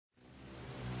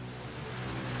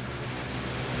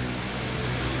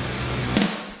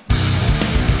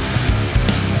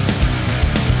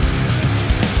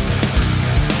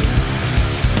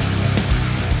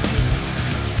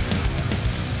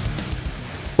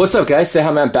What's up guys,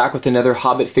 cejaman back with another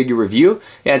Hobbit figure review,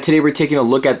 and today we're taking a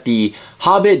look at the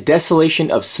Hobbit Desolation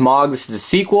of Smaug. This is the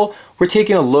sequel. We're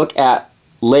taking a look at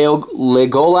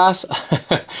Legolas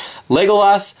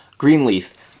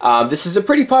greenleaf. This is a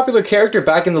pretty popular character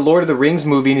back in the Lord of the Rings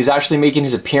movie, and he's actually making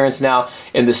his appearance now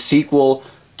in the sequel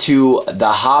to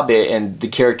The Hobbit, and the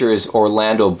character is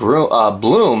Orlando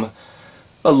Bloom.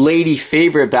 A lady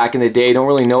favorite back in the day. Don't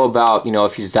really know about,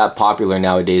 if he's that popular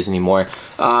nowadays anymore.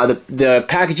 The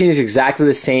packaging is exactly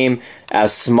the same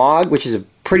as Smaug, which is a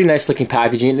pretty nice looking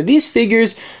packaging. And these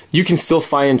figures you can still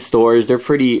find in stores. They're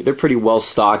pretty well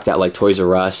stocked at like Toys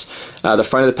R Us. The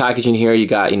front of the packaging here, you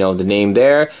got the name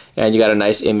there, and you got a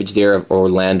nice image there of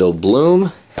Orlando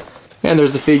Bloom. And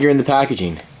there's the figure in the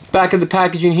packaging. Back of the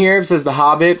packaging here, it says The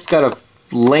Hobbit. It's got a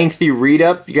lengthy read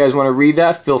up. If you guys want to read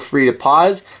that, feel free to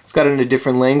pause. It's got it in a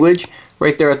different language.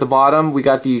 Right there at the bottom, we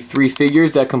got the 3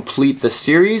 figures that complete the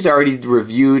series. I already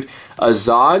reviewed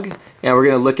Zog, and we're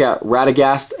going to look at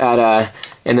Radagast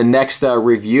in the next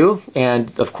review.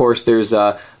 And of course, there's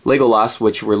Legolas,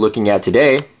 which we're looking at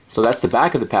today. So that's the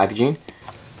back of the packaging.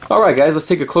 All right, guys, let's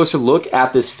take a closer look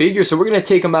at this figure. So we're going to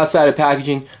take him outside of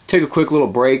packaging, take a quick little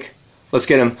break. Let's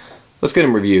get him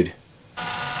reviewed.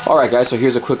 Alright guys, so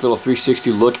here's a quick little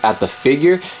 360 look at the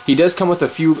figure. He does come with a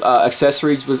few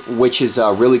accessories, which is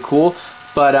really cool.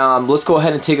 But let's go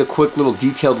ahead and take a quick little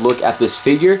detailed look at this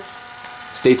figure.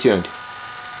 Stay tuned.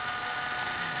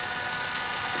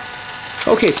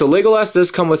 Okay, so Legolas does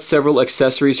come with several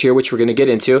accessories here, which we're going to get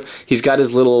into. He's got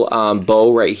his little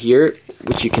bow right here,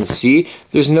 which you can see.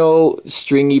 There's no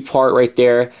stringy part right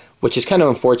there, which is kind of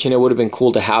unfortunate. It would have been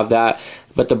cool to have that.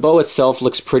 But the bow itself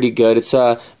looks pretty good. It's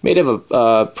made of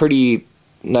a pretty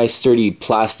nice sturdy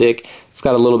plastic. It's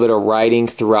got a little bit of writing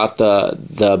throughout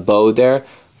the bow there,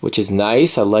 which is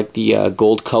nice. I like the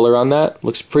gold color on that.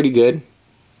 Looks pretty good.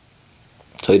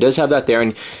 So he does have that there.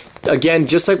 And again,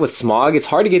 just like with Smaug, it's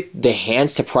hard to get the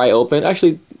hands to pry open.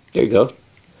 Actually, there you go.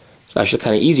 It's actually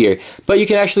kind of easier. But you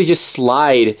can actually just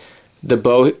slide the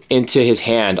bow into his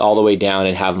hand all the way down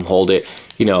and have him hold it,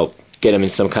 get him in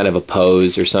some kind of a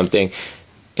pose or something.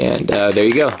 And there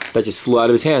you go. That just flew out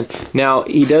of his hand. Now,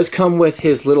 he does come with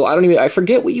his little, I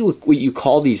forget what you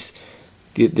call this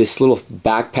little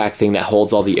backpack thing that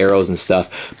holds all the arrows and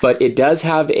stuff. But it does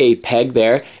have a peg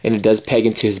there, and it does peg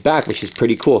into his back, which is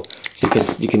pretty cool. So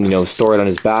you can store it on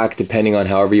his back, depending on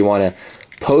however you want to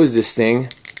pose this thing.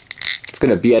 It's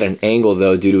going to be at an angle,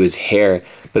 though, due to his hair.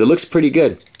 But it looks pretty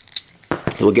good.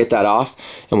 We'll get that off,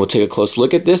 and we'll take a close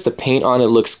look at this. The paint on it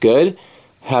looks good.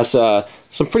 Has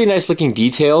some pretty nice looking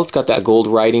detail. It's got that gold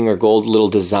writing or gold little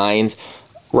designs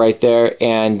right there,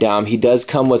 and he does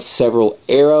come with several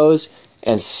arrows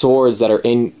and swords that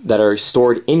are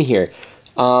stored in here.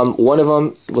 One of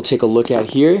them we'll take a look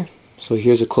at here. So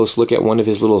here's a close look at one of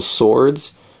his little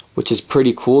swords, which is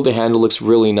pretty cool. The handle looks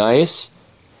really nice.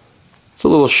 It's a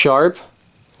little sharp.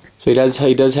 So he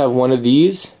does have one of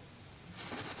these.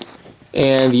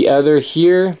 And the other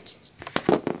here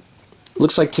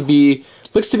looks to be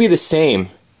the same.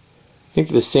 I think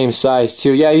they're the same size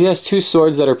too. Yeah, he has 2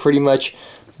 swords that are pretty much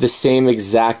the same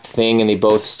exact thing, and they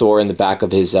both store in the back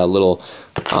of his little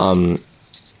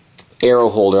arrow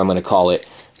holder, I'm going to call it.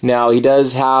 Now, he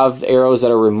does have arrows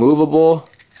that are removable.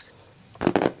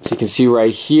 So you can see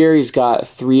right here, he's got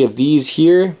 3 of these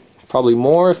here. Probably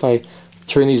more if I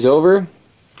turn these over.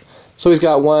 So he's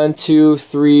got 1, 2,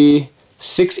 3,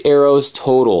 6 arrows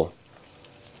total.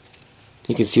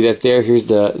 You can see that there. Here's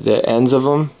the ends of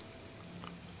them,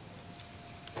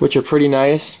 which are pretty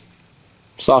nice.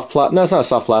 No, it's not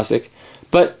soft plastic,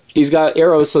 but he's got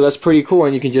arrows, so that's pretty cool.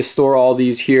 And you can just store all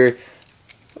these here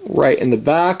right in the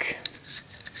back.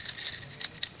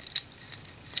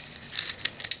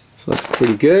 So that's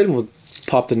pretty good. We'll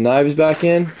pop the knives back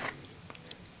in,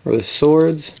 or the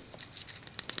swords.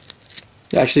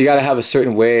 Actually, you got to have a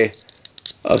certain way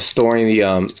of storing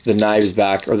the knives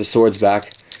back, or the swords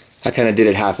back. I kind of did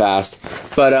it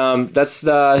half-assed. But that's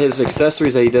his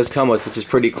accessories that he does come with, which is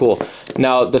pretty cool.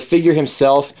 Now, the figure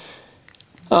himself,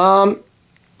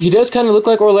 he does kind of look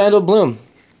like Orlando Bloom.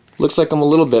 Looks like him a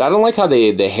little bit. I don't like how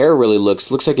the hair really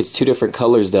looks. Looks like it's 2 different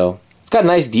colors, though. It's got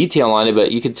nice detail on it,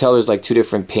 but you can tell there's like 2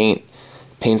 different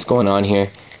paints going on here.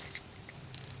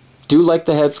 Do like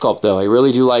the head sculpt, though. I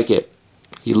really do like it.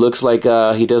 He looks like,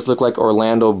 he does look like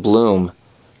Orlando Bloom.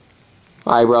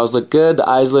 Eyebrows look good, the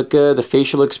eyes look good, the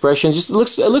facial expression it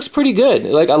looks pretty good.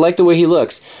 I like the way he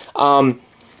looks. But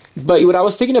what I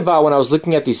was thinking about when I was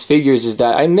looking at these figures is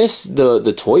that I miss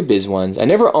the Toy Biz ones. I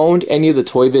never owned any of the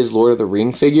Toy Biz Lord of the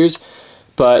Ring figures,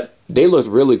 but they look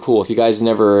really cool. If you guys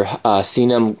never seen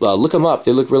them, look them up.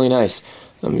 They look really nice.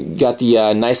 Got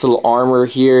the nice little armor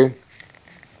here.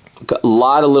 Got a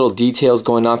lot of little details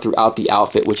going on throughout the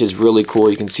outfit, which is really cool.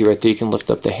 You can see right there, you can lift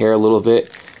up the hair a little bit.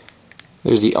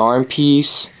 There's the arm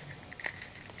piece.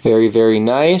 Very, very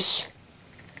nice.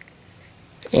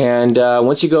 And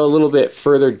once you go a little bit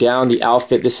further down the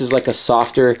outfit, this is like a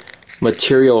softer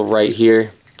material right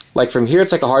here. Like from here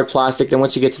it's like a hard plastic, then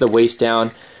once you get to the waist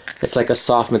down, it's like a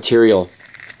soft material.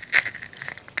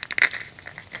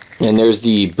 And there's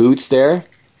the boots there.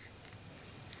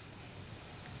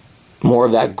 More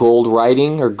of that gold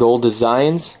writing or gold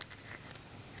designs.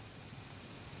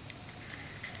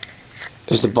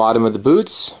 There's the bottom of the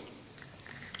boots.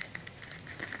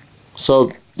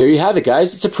 So there you have it,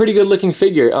 guys. It's a pretty good looking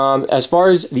figure. As far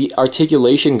as the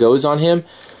articulation goes on him,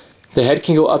 the head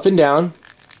can go up and down,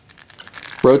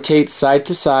 rotate side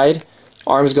to side,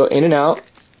 arms go in and out,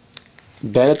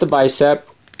 bend at the bicep,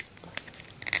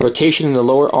 rotation in the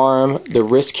lower arm, the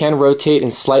wrist can rotate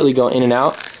and slightly go in and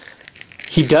out.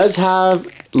 He does have,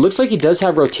 looks like he does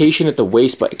have rotation at the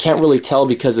waist, but I can't really tell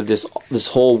because of this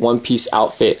whole one-piece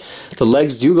outfit. The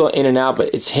legs do go in and out,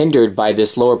 but it's hindered by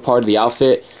this lower part of the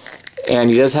outfit. And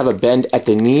he does have a bend at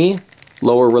the knee,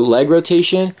 lower leg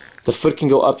rotation. The foot can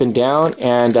go up and down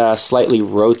and slightly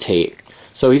rotate.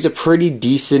 So he's a pretty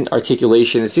decent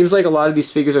articulation. It seems like a lot of these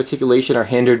figures' articulation are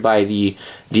hindered by the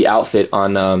outfit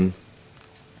on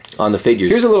the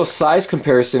figures. Here's a little size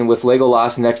comparison with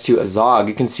Legolas next to Azog.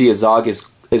 You can see Azog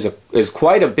is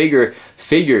quite a bigger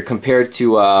figure compared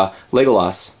to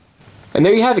Legolas. And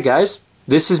there you have it, guys.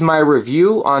 This is my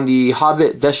review on the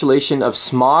Hobbit Desolation of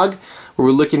Smaug, where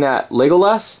we're looking at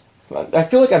Legolas. I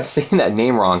feel like I'm saying that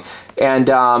name wrong. And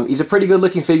he's a pretty good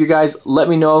looking figure, guys. Let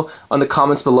me know on the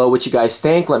comments below what you guys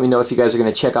think. Let me know if you guys are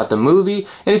going to check out the movie.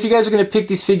 And if you guys are going to pick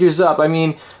these figures up. I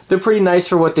mean, they're pretty nice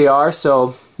for what they are.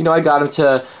 So, you know, I got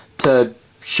them to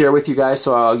share with you guys.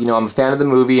 So, you know, I'm a fan of the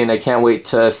movie and I can't wait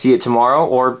to see it tomorrow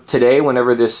or today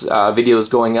whenever this video is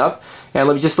going up. And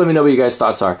let me know what you guys'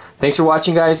 thoughts are. Thanks for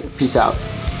watching, guys. Peace out.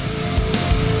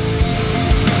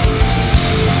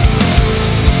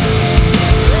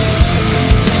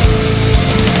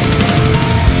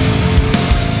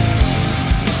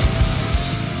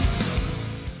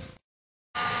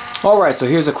 Alright, so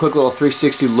here's a quick little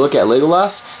 360 look at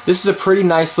Legolas. This is a pretty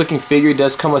nice looking figure. It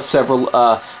does come with several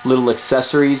little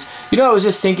accessories. You know, I was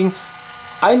just thinking,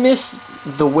 I miss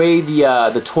the way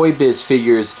the Toy Biz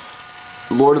figures,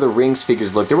 Lord of the Rings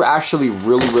figures look. They were actually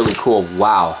really, really cool.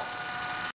 Wow.